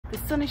The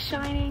sun is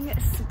shining,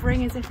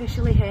 spring is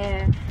officially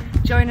here.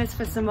 Join us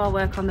for some more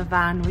work on the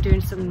van. We're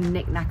doing some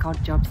knick-knack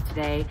odd jobs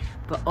today,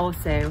 but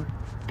also,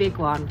 big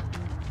one,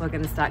 we're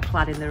going to start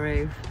cladding the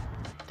roof.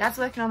 Dad's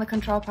working on the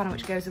control panel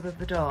which goes above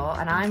the door,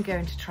 and I'm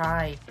going to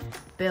try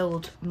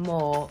build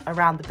more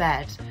around the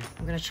bed.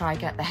 I'm going to try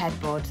get the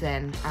headboards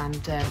in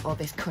and all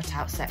this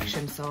cutout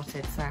section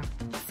sorted, so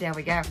see how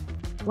we go.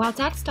 While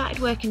Dad started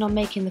working on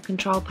making the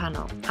control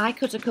panel, I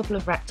cut a couple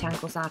of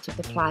rectangles out of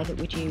the ply that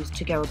we'd use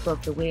to go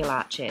above the wheel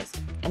arches,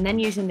 and then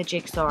using the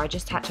jigsaw I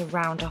just had to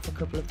round off a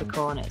couple of the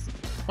corners.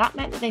 That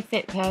meant that they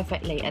fit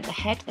perfectly at the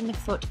head and the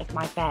foot of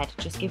my bed,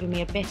 just giving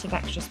me a bit of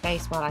extra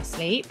space while I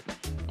sleep.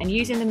 And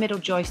using the middle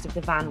joist of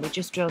the van, we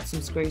just drilled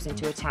some screws in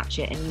to attach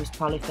it and used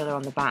polyfiller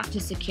on the back to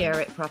secure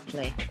it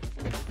properly.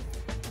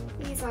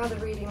 These are the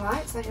reading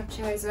lights I have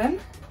chosen.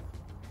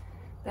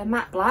 They're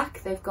matte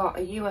black, they've got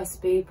a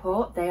USB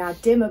port, they are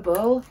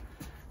dimmable,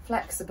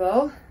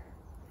 flexible,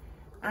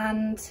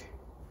 and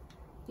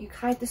you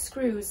hide the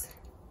screws,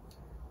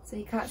 so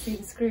you can't see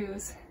the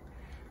screws.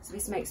 So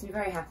this makes me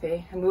very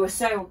happy, and we were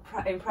so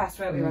impressed,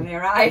 weren't we, when they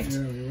arrived?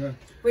 Yeah, we were.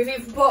 We've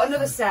even bought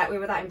another set, we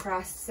were that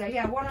impressed. So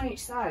yeah, one on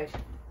each side.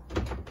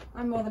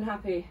 I'm more than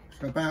happy.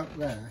 So about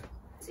there.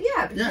 So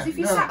yeah, because if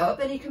you sat up,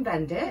 then you can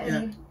bend it.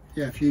 And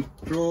yeah, if you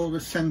draw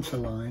the centre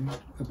line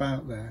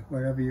about there,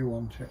 wherever you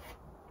want it.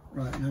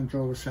 Right, and then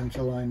draw the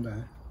centre line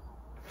there.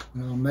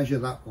 And I'll measure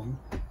that one.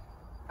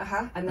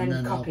 And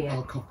then copy it.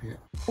 I'll copy it.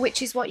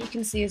 Which is what you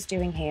can see us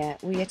doing here.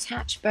 We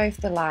attach both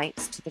the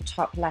lights to the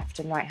top left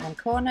and right hand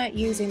corner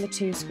using the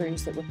two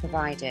screws that were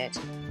provided,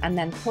 and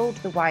then pulled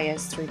the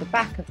wires through the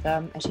back of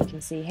them, as you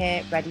can see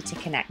here, ready to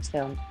connect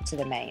them to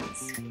the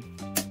mains.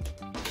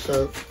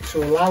 So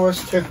to allow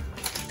us to,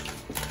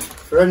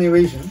 for any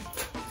reason,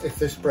 if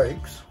this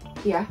breaks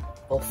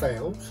or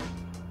fails,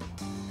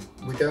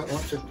 we don't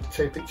want to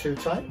tape it too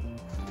tight.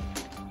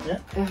 Yeah?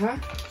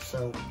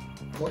 So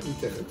what you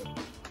do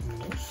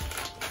is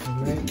you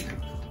make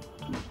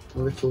a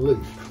little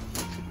loop.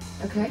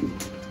 Okay.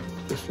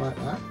 Just like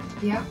that.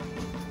 Yeah.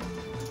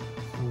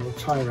 And we'll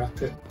tie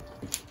wrap it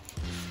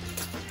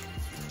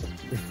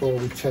before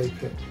we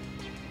tape it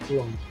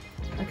along.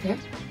 Okay.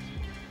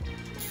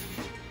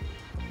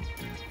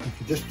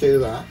 If you just do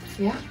that,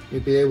 you'll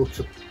be able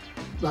to,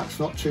 that's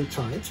not too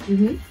tight.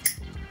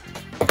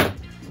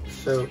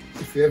 So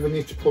if you ever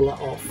need to pull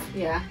that off,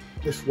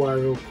 this wire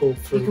will pull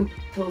through. You can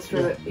pull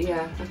through it,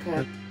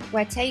 okay.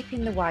 We're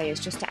taping the wires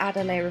just to add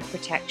a layer of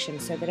protection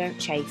so they don't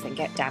chafe and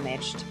get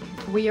damaged.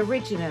 We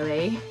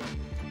originally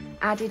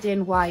added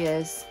in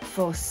wires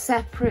for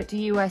separate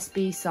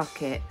USB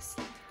sockets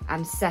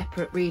and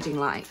separate reading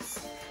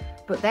lights,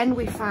 but then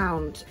we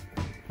found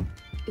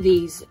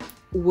these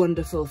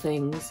wonderful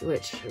things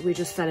which we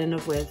just fell in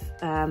love with,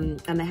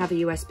 and they have a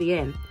USB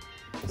in.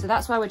 So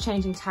that's why we're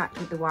changing tact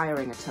with the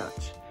wiring a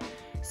touch.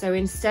 So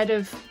instead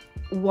of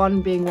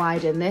one being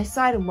wide in this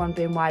side and one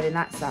being wide in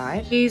that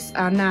side, these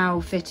are now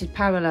fitted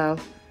parallel.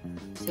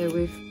 So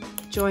we've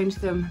joined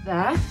them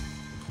there.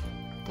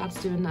 Dad's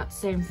doing that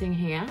same thing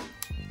here.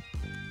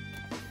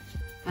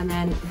 And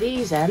then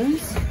these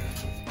ends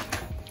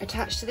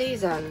attach to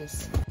these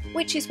ends.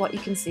 Which is what you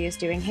can see us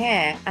doing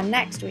here. And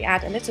next we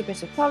add a little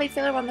bit of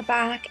polyfiller on the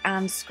back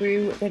and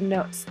screw the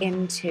nuts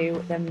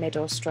into the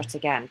middle strut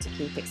again to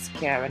keep it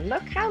secure. And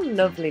look how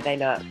lovely they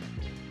look.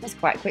 That's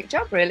quite a quick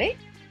job, really.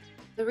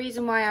 The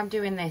reason why I'm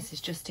doing this is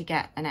just to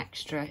get an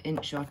extra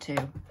inch or two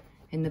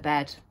in the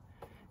bed.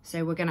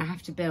 So we're going to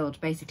have to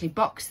build, basically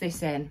box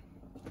this in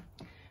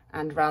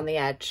and round the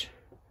edge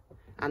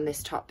and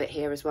this top bit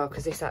here as well,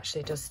 because this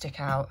actually does stick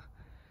out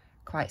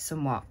quite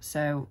somewhat.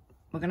 So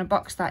we're going to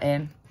box that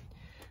in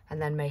and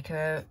then make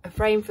a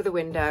frame for the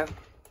window.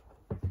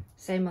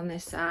 Same on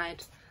this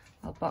side.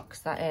 I'll box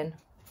that in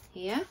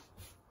here.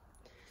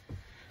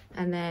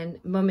 And then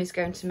Mum is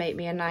going to make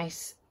me a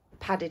nice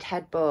padded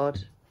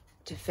headboard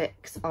to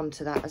fix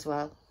onto that as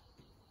well.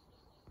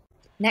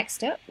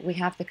 Next up, we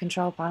have the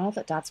control panel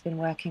that Dad's been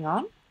working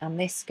on, and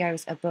this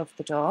goes above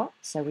the door.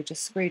 So we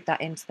just screwed that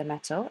into the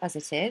metal as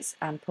it is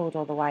and pulled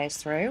all the wires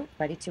through,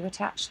 ready to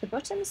attach the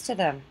buttons to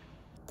them.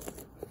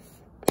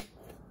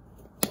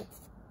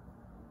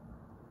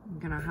 I'm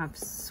gonna have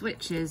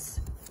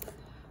switches,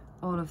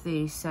 all of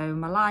these. So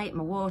my light,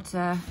 my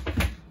water,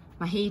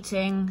 my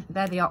heating,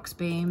 they're the aux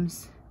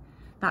beams.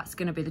 That's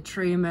gonna be the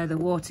truma, the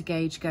water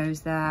gauge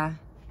goes there.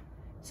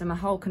 So my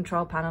whole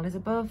control panel is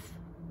above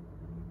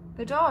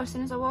the door as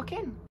soon as I walk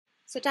in.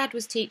 So Dad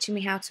was teaching me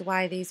how to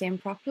wire these in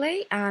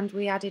properly, and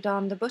we added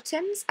on the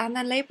buttons and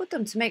then labelled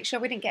them to make sure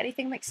we didn't get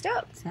anything mixed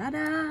up.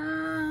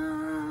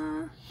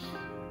 Ta-da!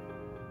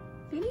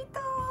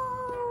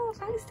 Finito!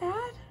 Thanks,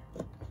 Dad.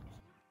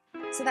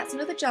 So that's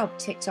another job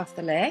ticked off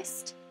the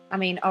list. I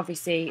mean,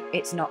 obviously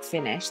it's not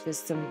finished. There's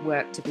some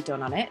work to be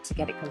done on it to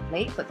get it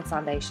complete, but the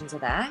foundations are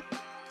there.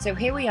 So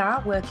here we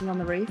are working on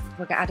the roof.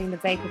 We're adding the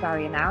vapour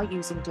barrier now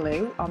using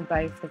glue on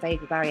both the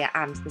vapour barrier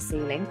and the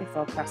ceiling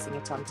before pressing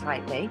it on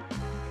tightly.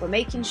 We're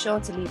making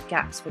sure to leave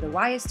gaps for the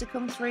wires to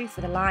come through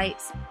for the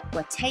lights.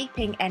 We're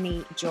taping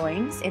any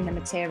joins in the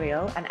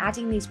material and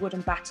adding these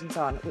wooden battens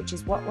on, which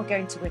is what we're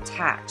going to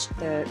attach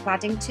the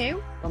cladding to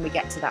when we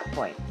get to that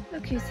point.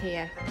 Look who's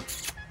here.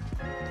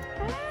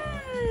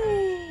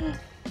 Hey.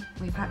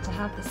 We've had to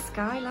have the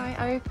skylight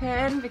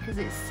open because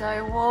it's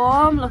so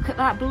warm. Look at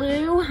that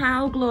blue,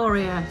 how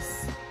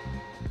glorious.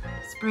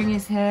 Spring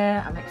is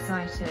here, I'm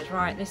excited.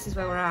 Right, this is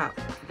where we're at.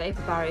 The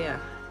vapor barrier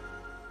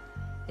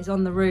is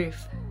on the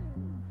roof.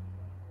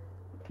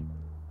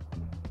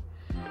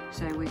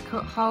 So we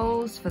cut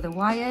holes for the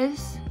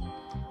wires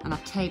and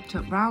I've taped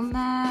up round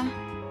there.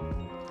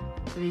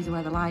 So these are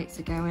where the lights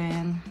are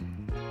going.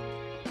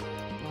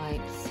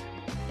 Lights.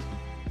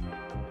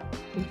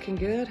 Looking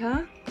good,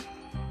 huh?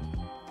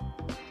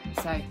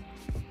 So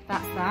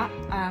that's that.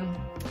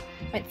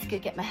 Went to go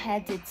get my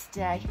hair did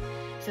today.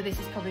 So this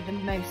is probably the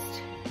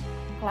most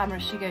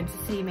glamorous you're going to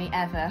see me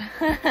ever.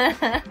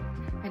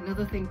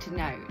 Another thing to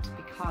note,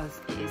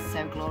 because it is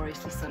so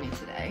gloriously sunny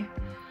today,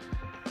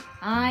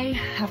 I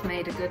have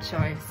made a good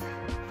choice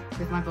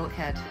with my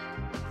bulkhead.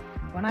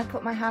 When I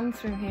put my hand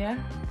through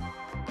here,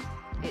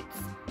 it's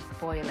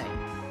boiling,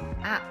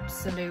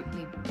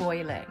 absolutely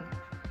boiling.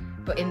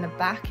 But in the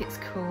back, it's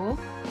cool.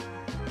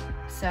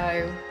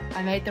 So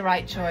I made the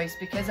right choice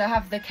because I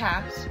have the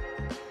cat.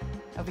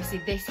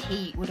 Obviously this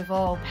heat would have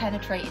all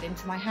penetrated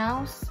into my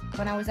house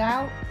when I was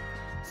out.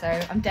 So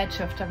I'm dead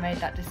chuffed I made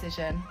that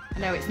decision. I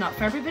know it's not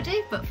for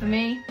everybody, but for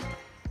me,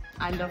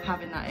 I love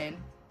having that in.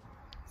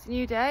 It's a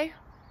new day.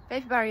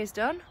 Vapor barrier's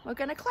done. We're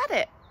gonna clad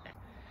it.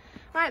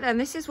 Right then,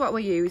 this is what we're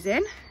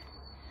using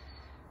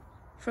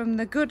from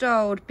the good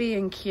old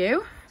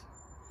B&Q.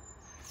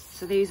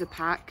 So these are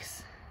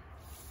packs.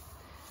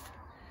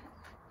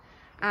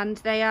 And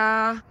they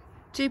are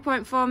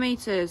 2.4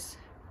 meters.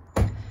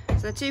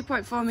 So they're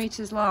 2.4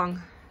 meters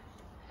long.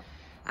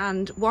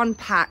 And one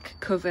pack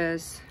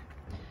covers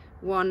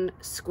 1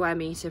 square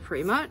meter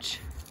pretty much.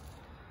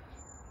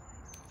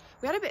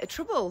 We had a bit of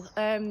trouble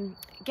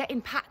getting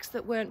packs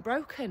that weren't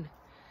broken.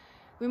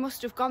 We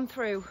must have gone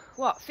through,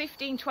 what,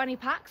 15, 20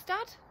 packs,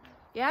 Dad?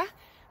 Yeah?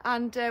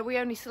 And we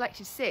only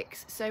selected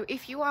 6. So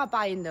if you are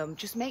buying them,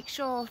 just make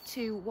sure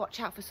to watch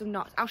out for some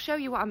knots. I'll show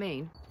you what I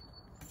mean.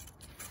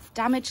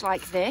 Damage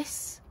like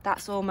this,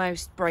 that's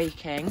almost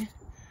breaking.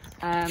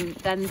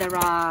 Then there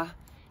are,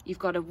 you've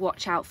got to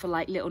watch out for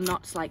like little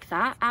knots like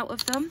that out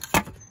of them.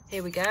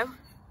 Here we go.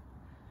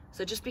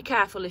 So just be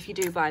careful if you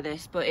do buy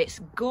this, but it's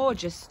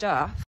gorgeous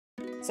stuff.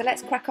 So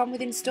let's crack on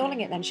with installing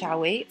it then, shall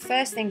we?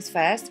 First things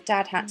first,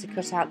 Dad had to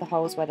cut out the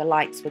holes where the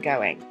lights were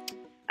going.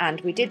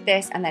 And we did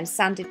this and then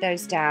sanded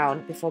those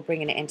down before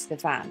bringing it into the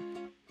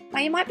van.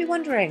 Now you might be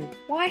wondering,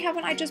 why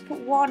haven't I just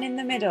put one in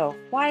the middle?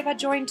 Why have I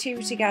joined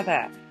 2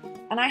 together?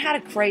 And I had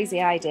a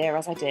crazy idea,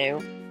 as I do,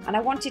 and I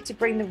wanted to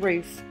bring the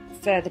roof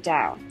further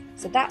down.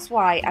 So that's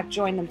why I've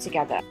joined them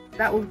together.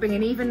 That will bring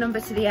an even number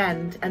to the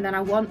end, and then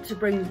I want to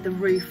bring the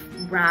roof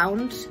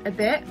round a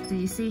bit. So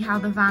you see how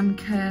the van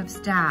curves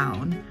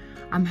down?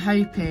 I'm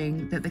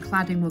hoping that the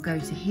cladding will go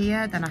to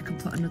here, then I can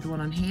put another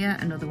one on here,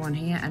 another one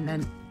here, and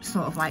then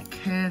sort of like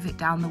curve it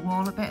down the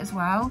wall a bit as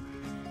well.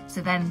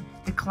 So then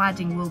the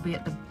cladding will be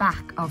at the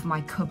back of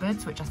my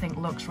cupboards, which I think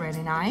looks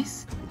really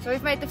nice. So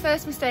we've made the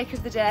first mistake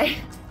of the day.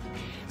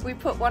 We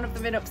put one of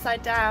them in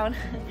upside down.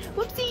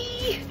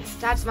 Whoopsie!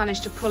 Dad's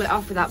managed to pull it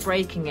off without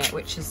breaking it,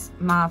 which is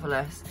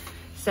marvellous.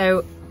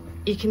 So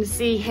you can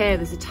see here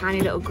there's a tiny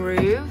little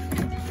groove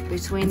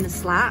between the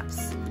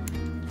slats.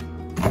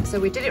 So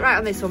we did it right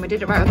on this one, we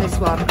did it right on this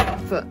one,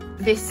 but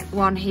this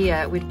one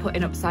here we'd put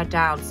in upside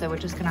down, so we're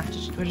just gonna have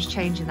to, we're just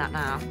changing that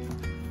now.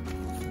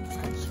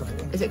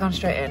 Is it gone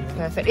straight in?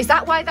 Perfect. Is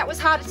that why that was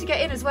harder to get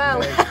in as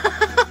well?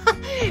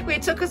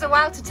 It took us a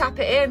while to tap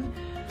it in.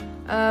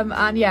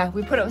 And yeah,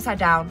 we put it upside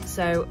down,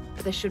 so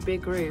there should be a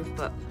groove,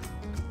 but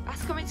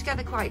that's coming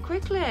together quite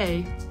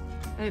quickly.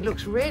 And it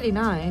looks really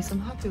nice, I'm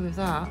happy with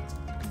that.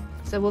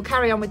 So we'll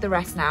carry on with the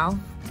rest now.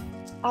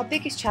 Our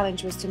biggest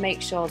challenge was to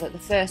make sure that the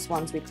first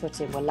ones we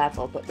put in were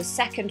level, but the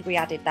second we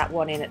added that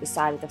one in at the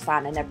side of the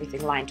fan and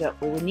everything lined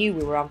up, we knew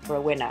we were on for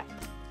a winner.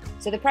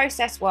 So the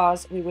process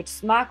was we would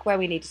mark where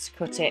we needed to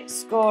cut it,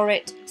 score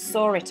it,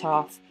 saw it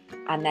off,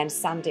 and then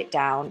sand it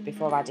down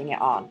before adding it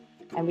on.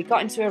 And we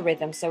got into a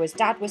rhythm, so as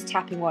Dad was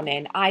tapping one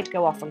in, I'd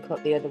go off and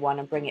cut the other one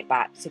and bring it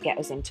back to get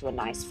us into a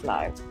nice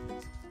flow.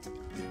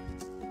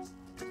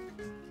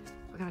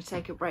 We're going to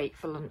take a break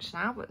for lunch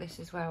now, but this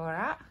is where we're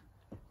at.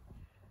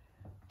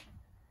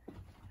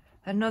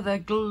 Another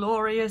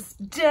glorious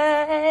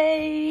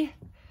day.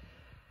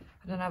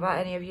 I don't know about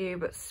any of you,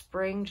 but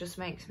spring just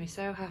makes me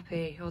so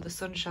happy, or the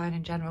sunshine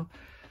in general.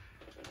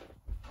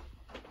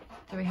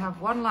 So we have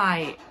 1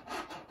 light,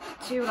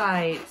 2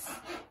 lights,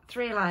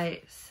 3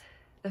 lights.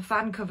 The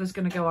fan cover's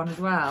going to go on as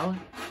well,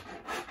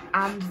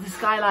 and the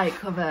skylight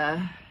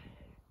cover.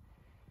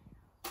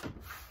 Have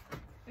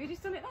you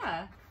just done it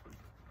there?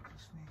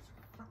 Just needs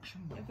a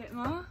fraction more. A bit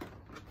more?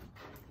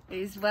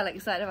 He's well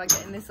excited about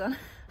getting this on.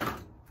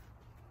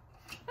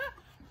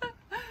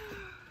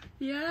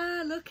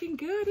 Yeah, looking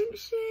good, isn't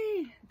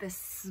she? The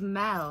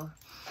smell.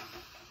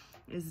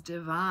 is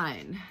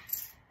divine.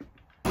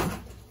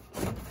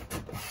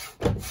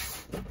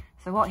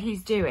 So what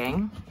he's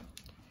doing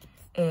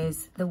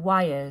is the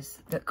wires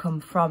that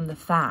come from the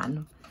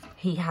fan,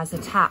 he has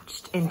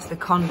attached into the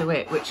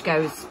conduit which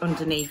goes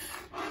underneath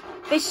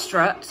this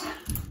strut.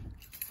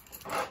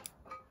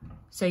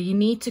 So you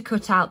need to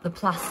cut out the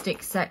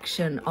plastic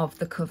section of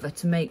the cover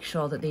to make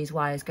sure that these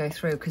wires go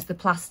through, because the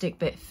plastic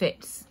bit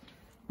fits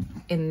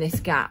in this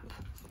gap.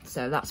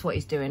 So that's what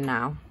he's doing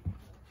now,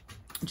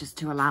 just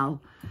to allow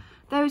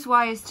those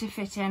wires to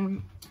fit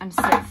in and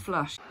sit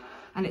flush.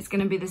 And it's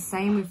going to be the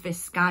same with this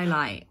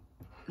skylight.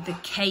 The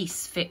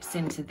case fits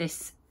into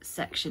this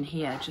section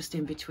here, just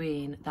in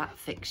between that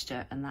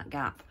fixture and that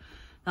gap.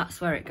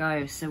 That's where it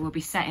goes. So we'll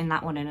be setting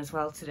that one in as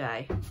well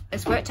today.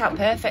 It's worked out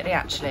perfectly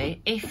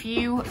actually. If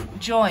you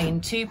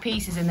join two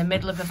pieces in the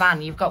middle of the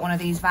van, you've got one of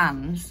these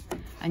vans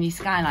and your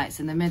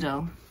skylight's in the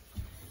middle,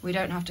 we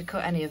don't have to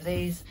cut any of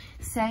these.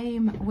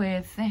 Same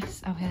with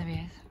this. Oh, here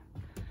he is.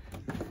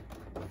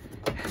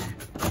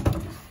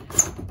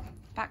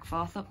 Back,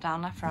 forth, up,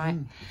 down, left, right.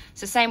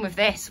 So same with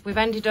this. We've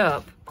ended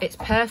up, it's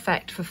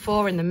perfect for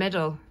 4 in the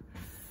middle,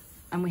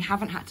 and we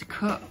haven't had to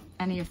cut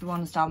any of the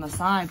ones down the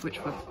side,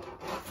 which we're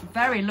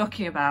very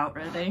lucky about,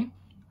 really.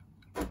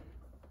 There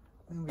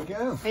we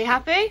go. Are you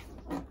happy?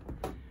 Yeah.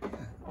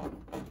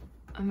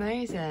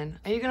 Amazing.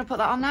 Are you going to put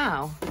that on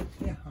now?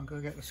 Yeah, I'll go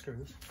get the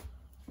screws.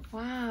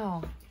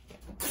 Wow.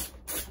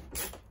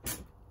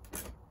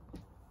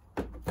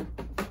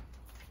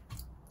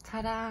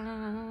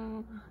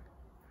 Ta-da!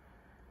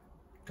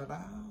 Ta-da!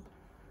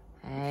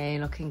 Hey,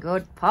 looking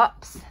good,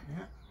 Pops.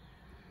 Yeah.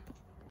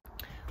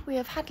 We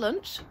have had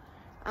lunch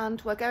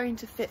and we're going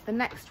to fit the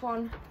next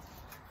one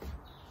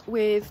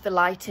with the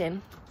light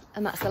in,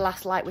 and that's the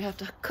last light we have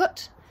to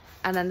cut,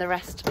 and then the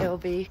rest will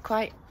be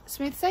quite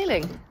smooth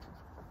sailing.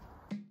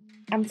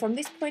 And from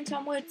this point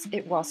onwards,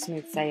 it was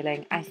smooth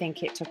sailing. I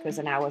think it took us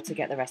an hour to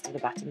get the rest of the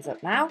battens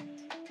up now.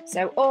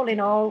 So all in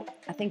all,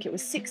 I think it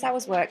was 6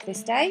 hours work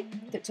this day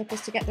that took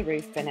us to get the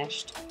roof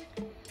finished.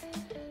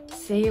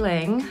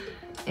 Ceiling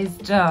is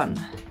done,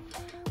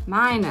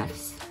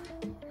 minus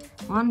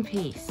one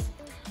piece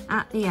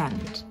at the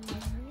end,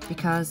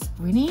 because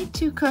we need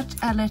to cut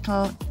a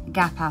little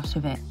gap out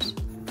of it.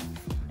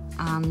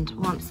 And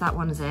once that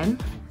one's in,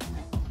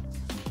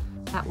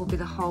 that will be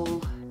the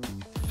whole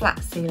flat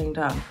ceiling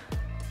done.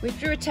 We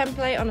drew a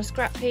template on a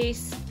scrap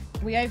piece,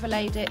 we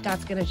overlaid it,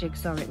 Dad's gonna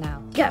jigsaw it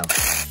now. Go!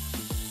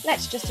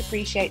 Let's just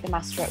appreciate the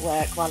master at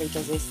work while he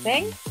does his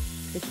thing,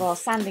 before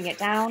sanding it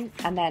down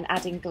and then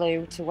adding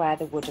glue to where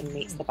the wooden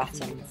meets the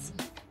battens.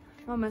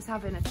 Mama's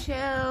having a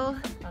chill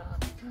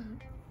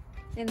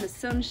in the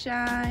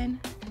sunshine,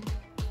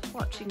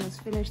 watching us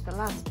finish the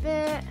last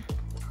bit.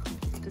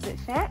 Does it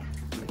fit?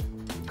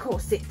 Of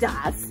course it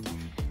does.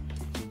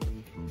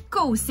 Of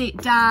course it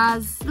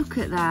does. Look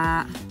at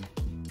that.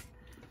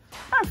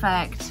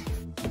 Perfect.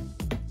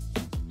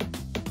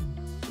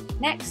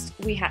 Next,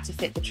 we had to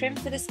fit the trim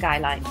for the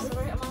skylight. Am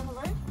I on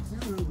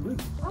the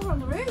roof? Oh, we're on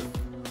the roof.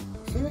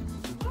 See it?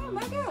 Oh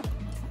my God.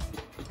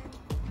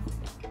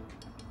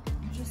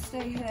 Just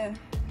stay here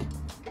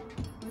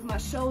with my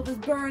shoulders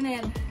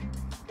burning.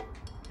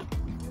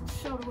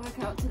 Shoulder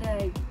workout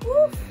today.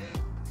 Woo.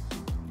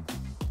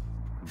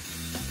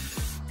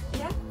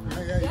 Yeah?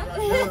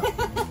 Yeah.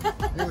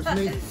 It was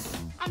me.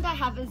 And I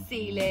have a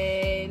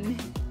ceiling.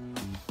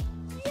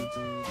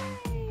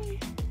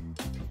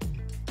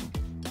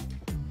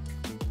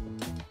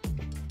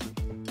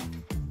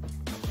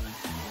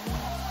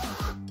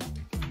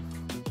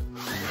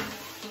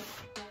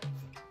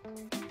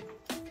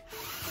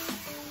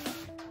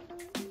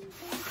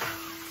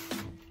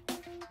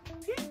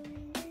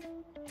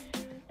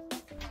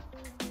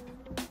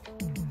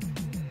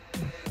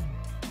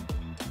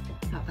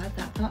 Not bad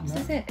that, Pops,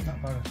 is it?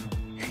 Not bad at all.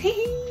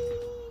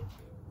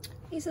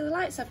 These are the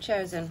lights I've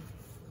chosen.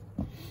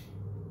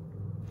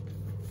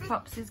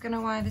 Pops is going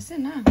to wire this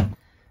in now.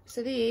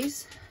 So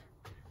these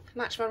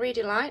match my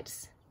reading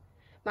lights,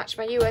 match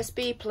my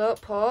USB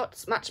plug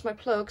ports, match my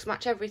plugs,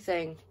 match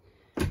everything.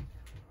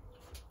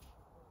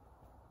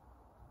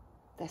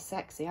 They're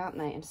sexy, aren't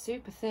they? And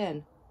super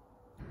thin.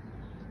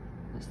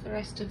 That's the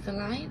rest of the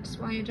lights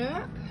wired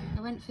up.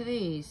 I went for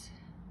these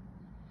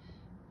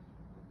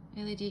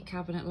LED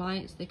cabinet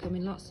lights. They come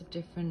in lots of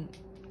different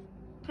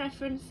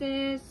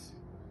preferences.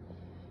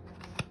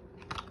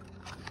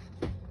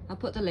 I'll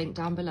put the link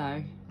down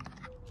below.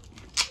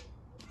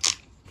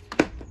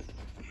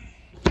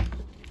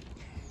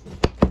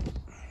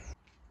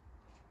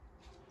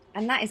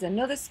 And that is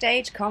another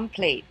stage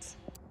complete.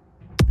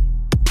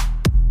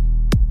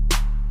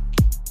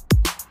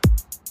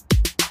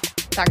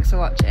 Thanks for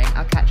watching.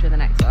 I'll catch you in the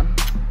next one.